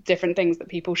from different things that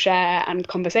people share and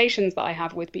conversations that I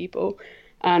have with people.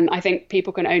 And I think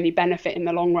people can only benefit in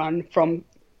the long run from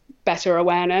better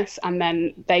awareness, and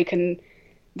then they can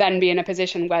then be in a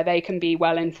position where they can be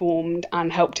well informed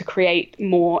and help to create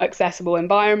more accessible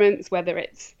environments, whether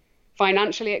it's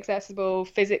financially accessible,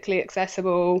 physically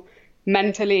accessible,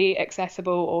 mentally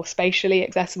accessible, or spatially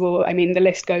accessible. I mean, the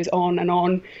list goes on and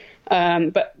on.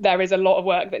 But there is a lot of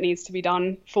work that needs to be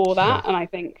done for that. And I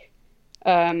think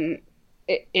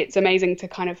it's amazing to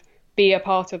kind of be a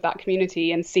part of that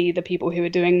community and see the people who are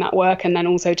doing that work, and then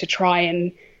also to try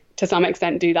and to some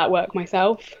extent do that work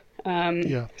myself.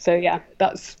 So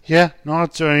that's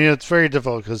it's very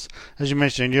difficult because, as you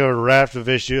mentioned, you have a raft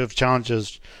of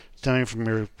challenges stemming from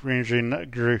your brain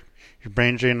drain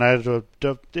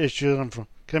issues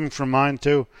coming from mine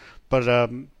too. But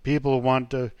people want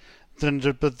to.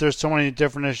 But there's so many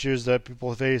different issues that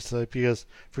people face. Like, because,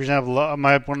 for example, one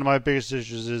of my biggest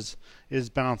issues is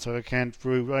balance. So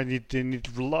I need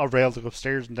a rail to go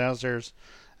upstairs and downstairs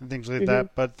and things like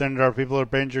that. But then there are people who are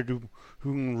brain injured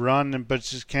who can run, but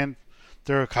just can't.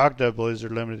 Their cognitive abilities are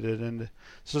limited, and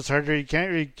so it's harder.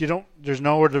 There's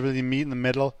nowhere to really meet in the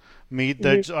middle.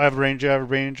 That I have a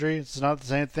brain injury. It's not the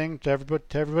same thing to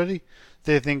everybody.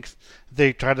 They think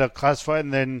they try to classify it,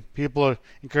 and then people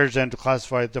encourage them to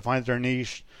classify it to find their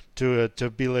niche to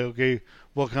be like, okay,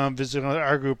 well, come visit.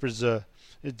 Our group it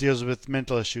deals with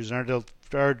mental issues, and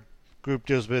our group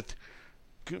deals with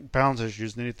balance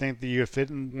issues. And you think that you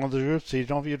fit in one of those groups, so you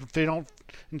don't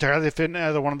entirely fit in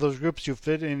either one of those groups. You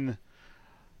fit in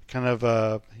kind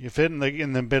of you fit in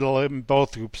in the middle in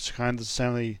both groups, kind of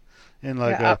semi in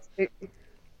like absolutely.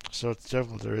 So it's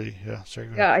difficult to really,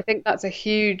 I think that's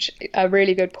a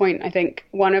really good point. I think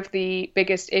one of the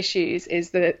biggest issues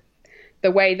is that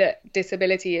the way that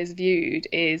disability is viewed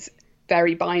is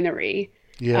very binary.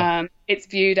 It's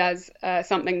viewed as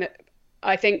something that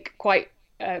I think quite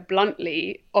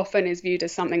bluntly often is viewed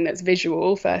as something that's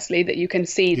visual, firstly, that you can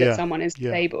see that someone is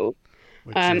disabled.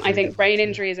 I think brain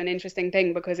injury is an interesting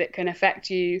thing because it can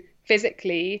affect you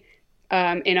physically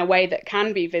in a way that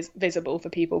can be visible for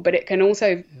people, but it can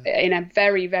also in a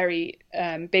very, very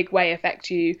big way affect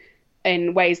you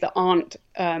in ways that aren't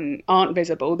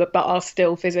visible but are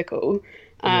still physical.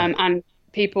 And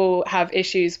people have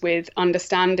issues with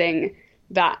understanding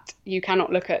that you cannot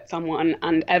look at someone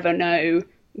and ever know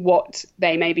what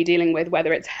they may be dealing with,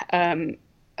 whether it's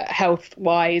health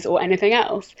wise or anything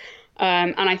else.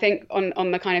 And I think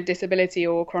on the kind of disability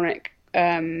or chronic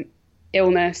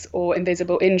illness or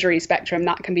invisible injury spectrum,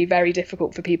 that can be very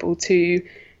difficult for people to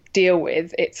deal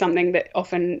with. It's something that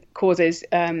often causes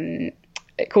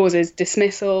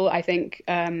dismissal. I think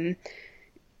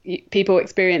people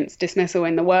experience dismissal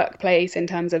in the workplace in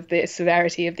terms of the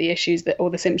severity of the issues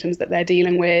or the symptoms that they're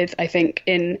dealing with. I think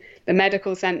in the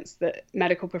medical sense that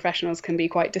medical professionals can be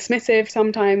quite dismissive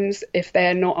sometimes if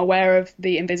they're not aware of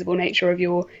the invisible nature of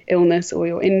your illness or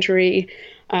your injury.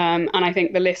 And I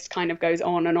think the list kind of goes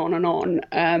on and on and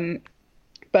on.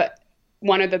 But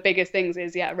one of the biggest things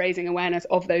is, raising awareness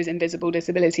of those invisible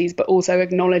disabilities, but also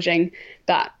acknowledging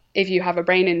that if you have a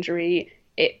brain injury,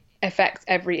 it affects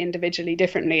every individually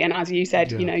differently. And as you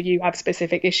said, you have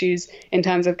specific issues in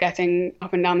terms of getting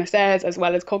up and down the stairs, as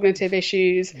well as cognitive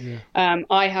issues.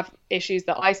 I have issues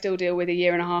that I still deal with a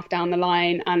year and a half down the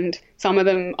line, and some of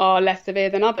them are less severe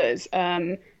than others.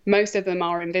 Most of them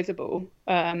are invisible.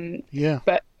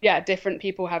 But different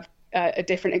people have a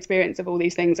different experience of all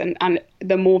these things. And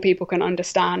the more people can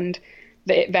understand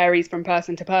that it varies from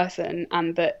person to person,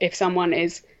 and that if someone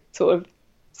is sort of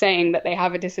saying that they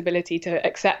have a disability, to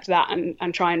accept that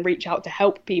and try and reach out to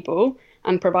help people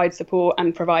and provide support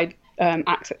and provide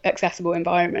accessible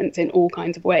environments in all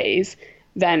kinds of ways,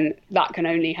 then that can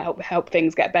only help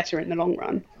things get better in the long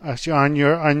run. Actually, on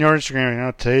your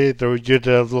Instagram today, you did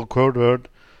a little quote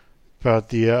about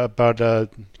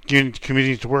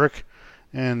commuting to work,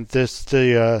 and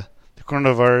the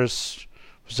coronavirus.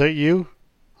 Was that you?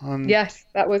 Yes,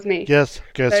 that was me. Yes,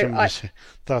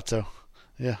 thought so.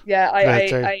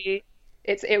 It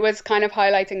was kind of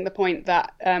highlighting the point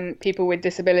that people with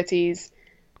disabilities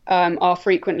are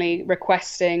frequently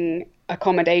requesting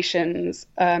accommodations,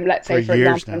 let's say, for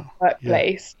example, in the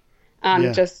workplace,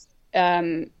 and just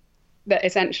that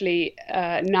essentially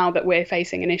now that we're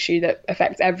facing an issue that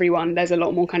affects everyone, there's a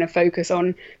lot more kind of focus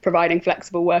on providing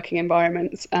flexible working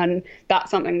environments, and that's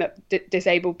something that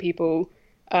disabled people,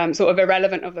 sort of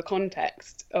irrelevant of the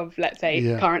context of, let's say,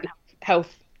 current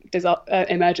health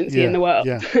emergency in the world,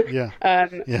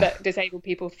 that disabled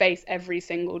people face every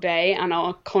single day and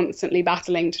are constantly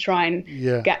battling to try and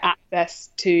get access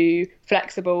to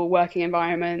flexible working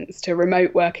environments, to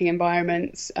remote working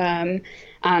environments, and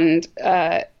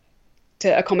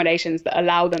to accommodations that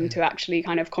allow them to actually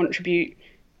kind of contribute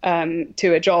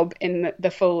to a job in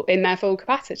their full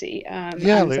capacity.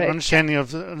 Understanding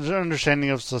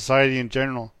of society in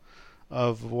general,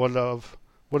 of what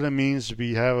it means to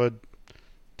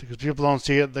because people don't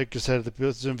see it, like you said,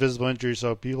 it's an invisible injury,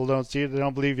 so people don't see it, they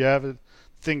don't believe you have it,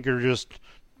 think you're just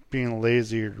being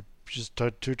lazy or just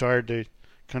too tired to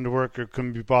come to work or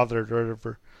couldn't be bothered or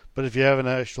whatever. But if you have an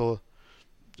actual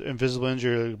invisible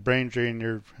injury, like brain injury,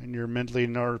 and you're mentally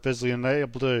or physically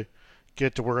unable to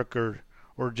get to work or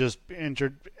just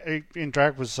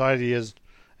interact with society as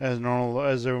normal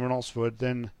as everyone else would,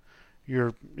 then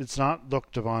it's not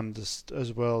looked upon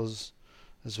as well as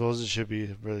it should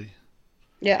be, really.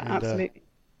 Yeah, absolutely.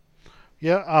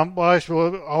 Well, I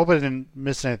hope I didn't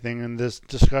miss anything in this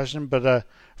discussion, but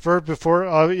if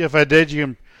I did,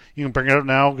 you can bring it up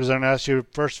now, because I'm going to ask you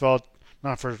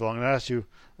I'm going to ask you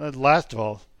last of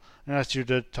all, and ask you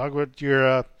to talk about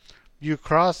you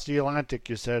crossed the Atlantic.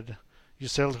 You said you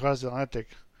sailed across the Atlantic,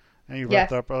 and you brought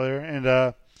that up earlier. And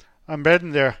I'm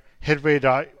reading their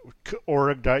headway.org.uk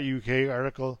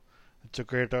article. It's a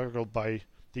great article that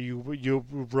you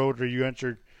wrote or you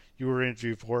were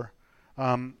interviewed for.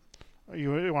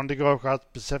 You wanted to go across the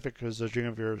Pacific because it's a dream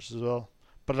of yours as well.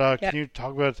 But can you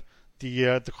talk about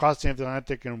the crossing of the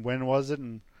Atlantic, and when was it,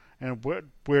 and where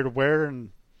to where,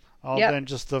 and all that, and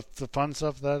just the fun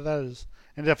stuff that is.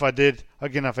 And if I did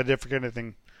forget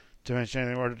anything to mention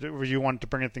anything, or you wanted to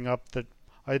bring anything up that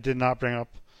I did not bring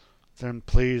up, then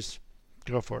please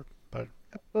go for it. But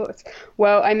of course.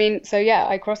 Well, I mean, so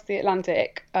I crossed the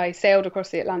Atlantic. I sailed across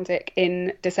the Atlantic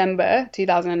in December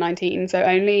 2019, so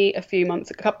only a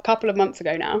couple of months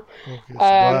ago now.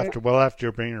 Okay, so well after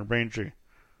your brain injury.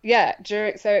 Yeah,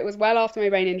 so it was well after my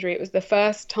brain injury. It was the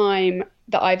first time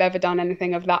that I've ever done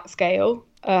anything of that scale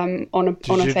on a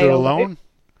sail. Did you do it alone?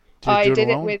 I did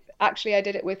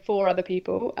it with 4 other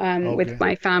people, with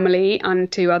my family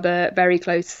and 2 other very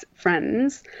close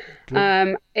friends.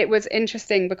 It was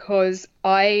interesting because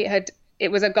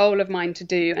it was a goal of mine to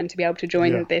do and to be able to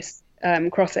join this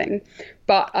crossing,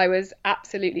 but I was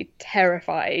absolutely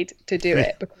terrified to do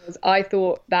it because I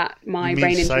thought that my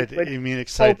brain injury would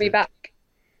hold me back.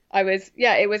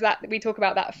 It was that we talk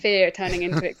about that fear turning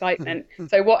into excitement.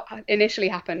 So what initially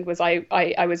happened was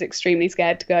I was extremely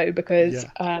scared to go because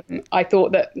I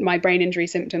thought that my brain injury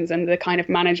symptoms and the kind of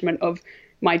management of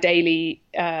my daily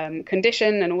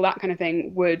condition and all that kind of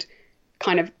thing would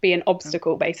kind of be an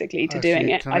obstacle basically to doing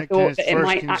it. I thought that it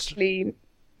might actually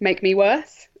make me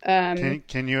worse.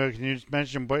 Can you just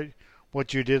mention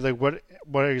what you did? Like what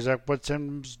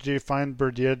symptoms do you find or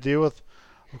do you deal with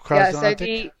across the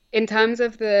Atlantic? In terms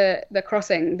of the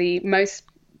crossing, the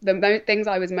things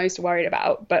I was most worried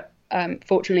about, but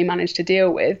fortunately managed to deal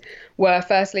with, were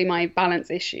firstly my balance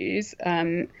issues.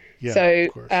 My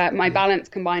balance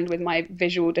combined with my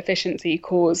visual deficiency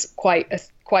caused quite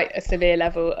a severe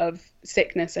level of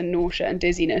sickness and nausea and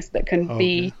dizziness that can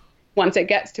be, once it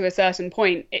gets to a certain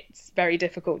point, it's very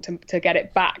difficult to get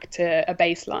it back to a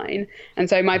baseline. And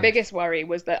so my biggest worry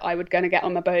was that I was going to get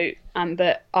on the boat and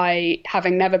that I,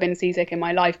 having never been seasick in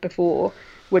my life before,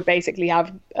 would basically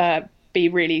be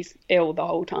really ill the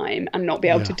whole time and not be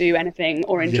able to do anything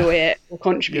or enjoy it or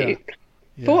contribute.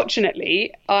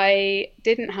 Fortunately, I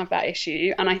didn't have that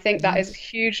issue, and I think that is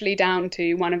hugely down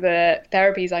to one of the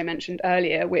therapies I mentioned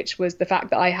earlier, which was the fact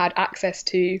that I had access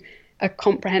to a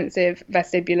comprehensive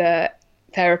vestibular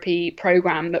therapy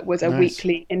program that was a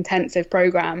weekly intensive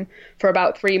program for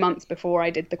about 3 months before I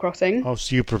did the crossing. Oh,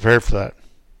 so you prepared for that?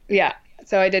 Yeah.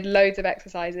 So I did loads of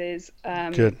exercises,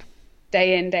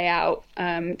 day in, day out,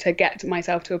 to get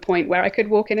myself to a point where I could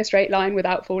walk in a straight line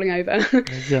without falling over.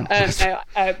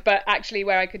 But actually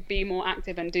where I could be more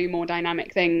active and do more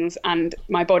dynamic things, and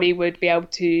my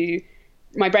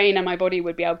brain and my body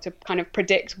would be able to kind of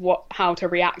predict how to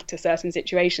react to certain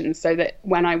situations, so that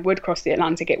when I would cross the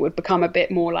Atlantic, it would become a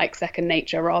bit more like second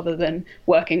nature rather than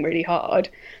working really hard.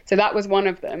 So that was one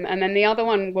of them. And then the other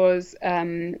one was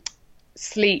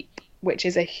sleep, which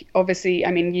is obviously,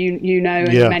 I mean, you know,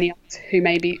 and many others who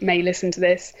may listen to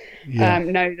this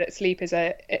know that sleep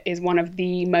is one of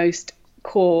the most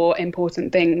core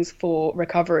important things for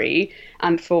recovery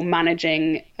and for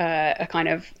managing a kind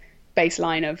of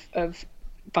baseline of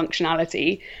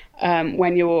functionality.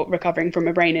 When you're recovering from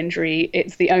a brain injury,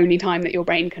 it's the only time that your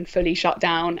brain can fully shut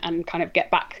down and kind of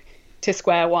get back to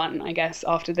square one, I guess,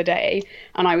 after the day.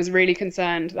 And I was really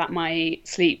concerned that my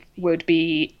sleep would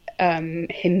be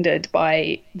hindered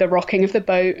by the rocking of the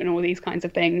boat and all these kinds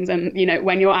of things. And, you know,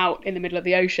 when you're out in the middle of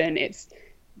the ocean, it's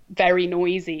very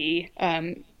noisy.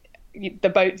 The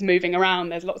boat's moving around,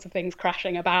 there's lots of things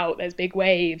crashing about, there's big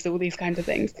waves, all these kinds of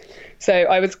things. So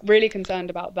I was really concerned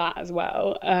about that as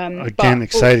well.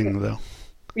 Exciting though.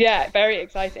 Yeah, very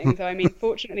exciting. So, I mean,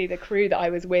 fortunately, the crew that I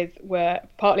was with were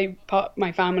partly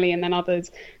my family and then others,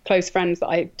 close friends that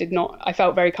I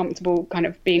felt very comfortable kind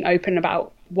of being open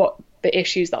about what the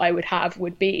issues that I would have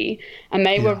would be. And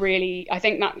they were really, I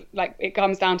think that like it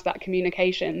comes down to that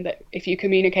communication, that if you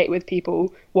communicate with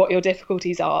people what your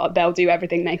difficulties are, they'll do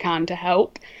everything they can to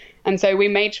help. And so we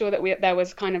made sure that there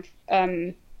was kind of,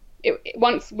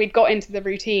 once we got into the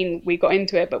routine, we got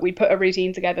into it, but we put a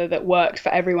routine together that worked for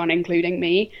everyone, including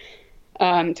me,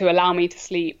 to allow me to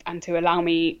sleep and to allow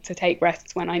me to take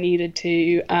rests when I needed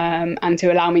to, and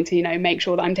to allow me to, you know, make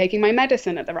sure that I'm taking my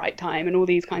medicine at the right time and all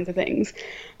these kinds of things.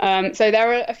 So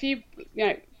there are a few, you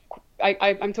know,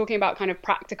 I'm talking about kind of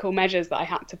practical measures that I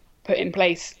had to put in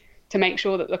place to make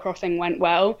sure that the crossing went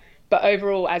well. But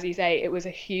overall, as you say, it was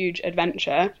a huge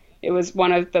adventure. It was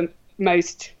one of the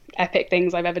most epic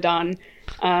things I've ever done.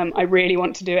 I really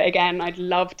want to do it again. I'd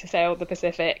love to sail the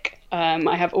Pacific.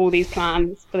 I have all these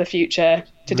plans for the future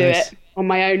to do it on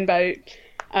my own boat.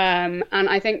 And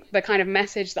I think the kind of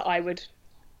message that I would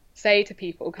say to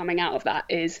people coming out of that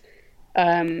is,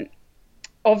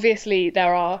 obviously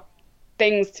there are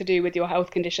things to do with your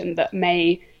health condition that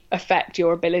may affect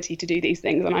your ability to do these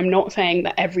things. And I'm not saying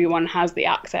that everyone has the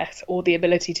access or the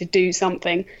ability to do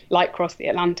something like cross the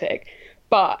Atlantic,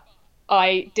 but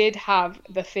I did have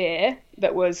the fear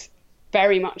that was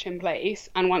very much in place.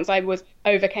 And once I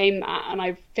overcame that, and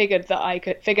I figured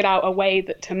out a way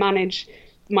that to manage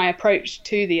my approach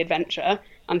to the adventure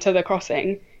and to the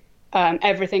crossing,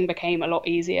 everything became a lot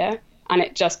easier. And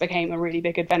it just became a really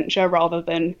big adventure rather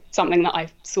than something that I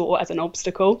saw as an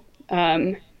obstacle.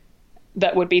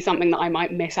 That would be something that I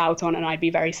might miss out on, and I'd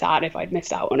be very sad if I'd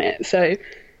missed out on it. So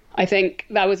I think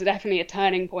that was definitely a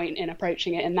turning point in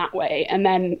approaching it in that way. And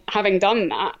then having done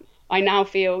that, I now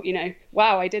feel, you know,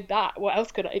 wow, I did that. What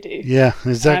else could I do? Yeah,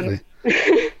 exactly.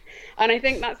 And I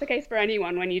think that's the case for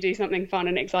anyone when you do something fun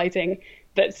and exciting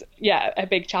that's, a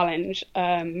big challenge.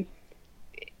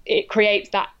 It creates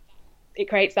that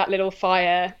little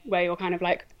fire where you're kind of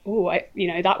like, oh,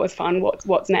 that was fun.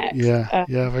 What's next? Yeah,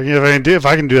 If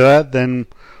I can do that, then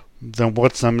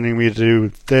what's summoning me to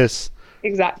do this?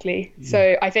 Exactly. Yeah.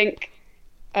 So I think,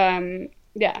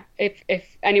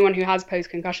 if anyone who has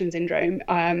post-concussion syndrome,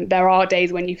 there are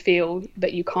days when you feel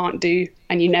that you can't do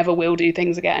and you never will do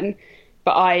things again.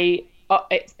 But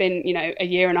it's been, a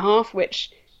year and a half, which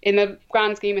in the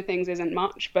grand scheme of things isn't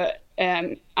much, but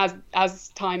as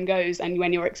time goes and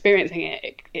when you're experiencing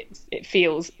it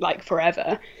feels like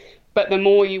forever. But the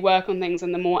more you work on things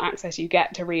and the more access you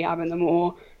get to rehab and the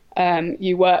more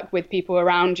you work with people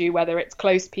around you, whether it's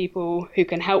close people who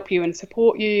can help you and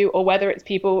support you, or whether it's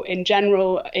people in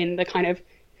general in the kind of,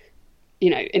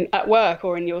 at work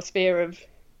or in your sphere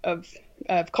of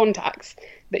contacts,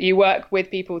 that you work with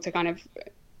people to kind of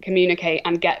communicate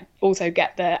and get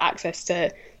the access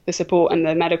to the support and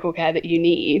the medical care that you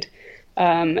need,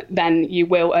 then you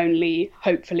will only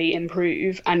hopefully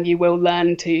improve, and you will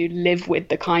learn to live with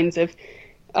the kinds of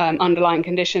underlying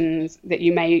conditions that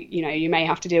you may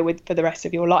have to deal with for the rest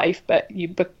of your life, but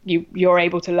you're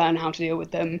able to learn how to deal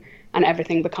with them, and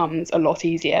everything becomes a lot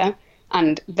easier.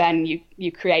 And then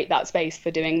you create that space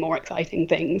for doing more exciting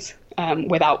things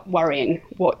without worrying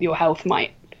what your health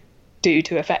might do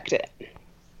to affect it.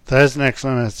 That is an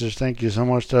excellent message. Thank you so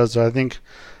much, Taz. I think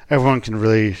everyone can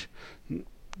really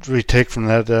take from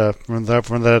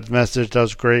that message. That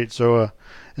was great. So,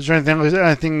 is there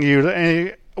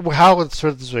anything how let's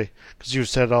start this way, because you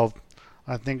said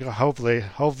I think hopefully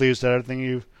you said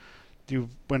everything you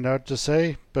went out to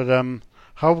say. But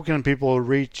how can people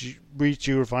reach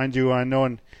you or find you? I know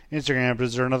on Instagram, but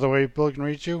is there another way people can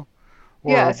reach you?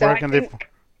 Or where can they?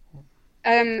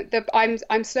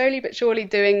 I'm slowly but surely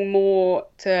doing more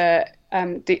to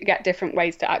get different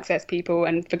ways to access people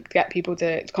and get people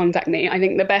to contact me. I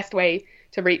think the best way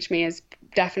to reach me is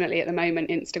definitely at the moment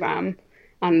Instagram,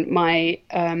 and my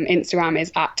Instagram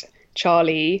is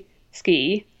 @Charlie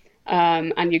Ski,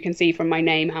 and you can see from my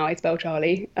name how I spell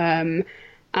Charlie. And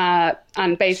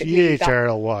basically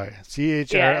CHRLY.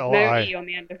 No E on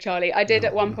the end of Charlie. I did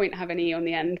at one point have an E on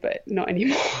the end, but not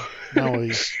anymore. No.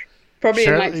 Probably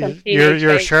in like some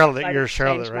you're Charlotte. You're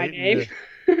Charlotte, right? Yeah.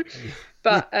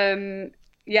 But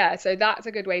so that's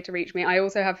a good way to reach me. I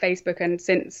also have Facebook, and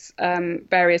since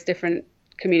various different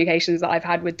communications that I've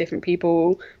had with different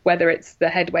people, whether it's the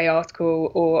Headway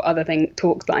article or other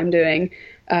talks that I'm doing,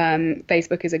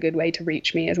 Facebook is a good way to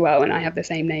reach me as well, and I have the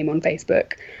same name on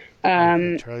Facebook.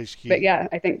 But yeah,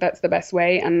 I think that's the best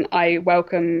way, and I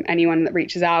welcome anyone that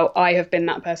reaches out. I have been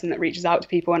that person that reaches out to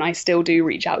people, and I still do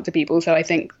reach out to people, so I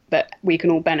think that we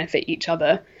can all benefit each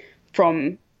other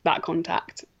from that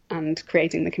contact and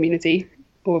creating the community.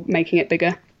 or making it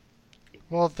bigger.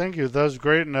 Well, thank you. That was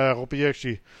great, and I hope you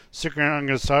actually stick around. I'm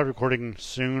going to start recording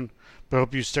soon, but I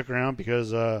hope you stick around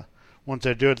because once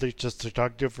I do it, at least just to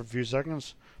talk to you for a few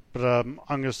seconds. But I'm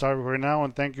going to start recording now,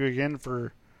 and thank you again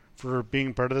for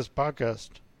being part of this podcast.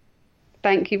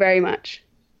 Thank you very much.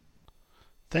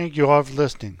 Thank you all for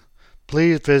listening.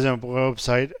 Please visit my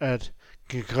website at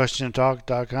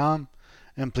concussiontalk.com,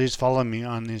 and please follow me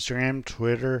on Instagram,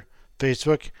 Twitter,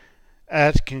 Facebook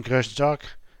at Concussion Talk,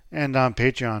 and on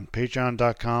Patreon,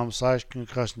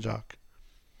 patreon.com/concussiontalk.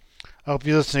 I hope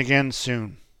you listen again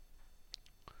soon.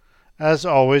 As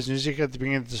always, music at the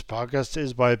beginning of this podcast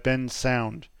is by Ben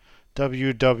Sound,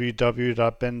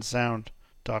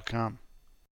 www.bensound.com.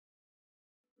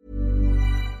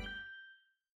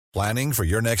 Planning for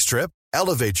your next trip?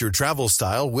 Elevate your travel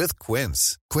style with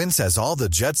Quince. Quince has all the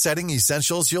jet-setting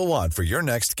essentials you'll want for your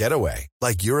next getaway,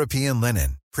 like European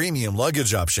linen, premium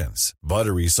luggage options,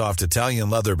 buttery soft Italian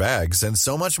leather bags, and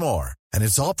so much more. And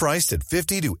it's all priced at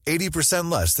 50 to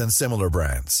 80% less than similar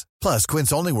brands. Plus,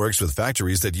 Quince only works with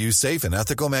factories that use safe and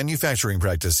ethical manufacturing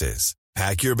practices.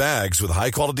 Pack your bags with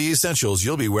high-quality essentials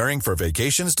you'll be wearing for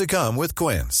vacations to come with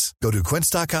Quince. Go to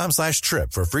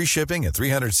quince.com/trip for free shipping and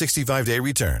 365-day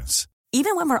returns.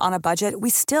 Even when we're on a budget, we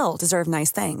still deserve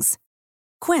nice things.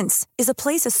 Quince is a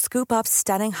place to scoop up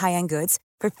stunning high-end goods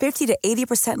for 50 to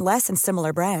 80% less than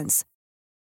similar brands.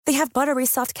 They have buttery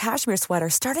soft cashmere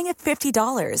sweaters starting at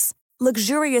 $50,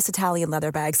 luxurious Italian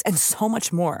leather bags, and so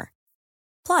much more.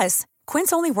 Plus,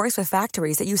 Quince only works with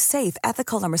factories that use safe,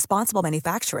 ethical, and responsible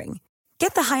manufacturing.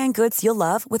 Get the high-end goods you'll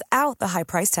love without the high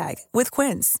price tag with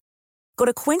Quince. Go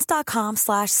to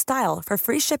quince.com/style for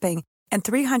free shipping and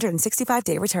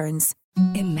 365-day returns.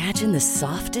 Imagine the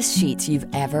softest sheets you've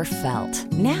ever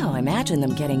felt. Now imagine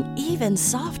them getting even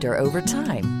softer over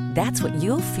time. That's what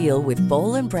you'll feel with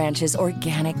Boll & Branch's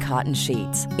organic cotton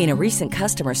sheets. In a recent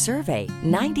customer survey,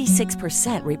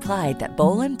 96% replied that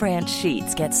Boll & Branch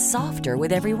sheets get softer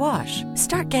with every wash.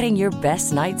 Start getting your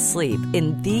best night's sleep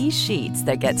in these sheets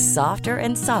that get softer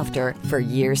and softer for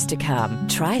years to come.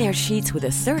 Try their sheets with a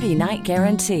 30-night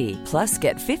guarantee. Plus,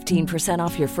 get 15%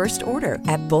 off your first order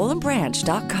at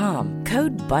bollandbranch.com.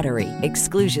 Code BUTTERY.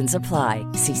 Exclusions apply.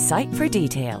 See site for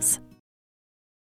details.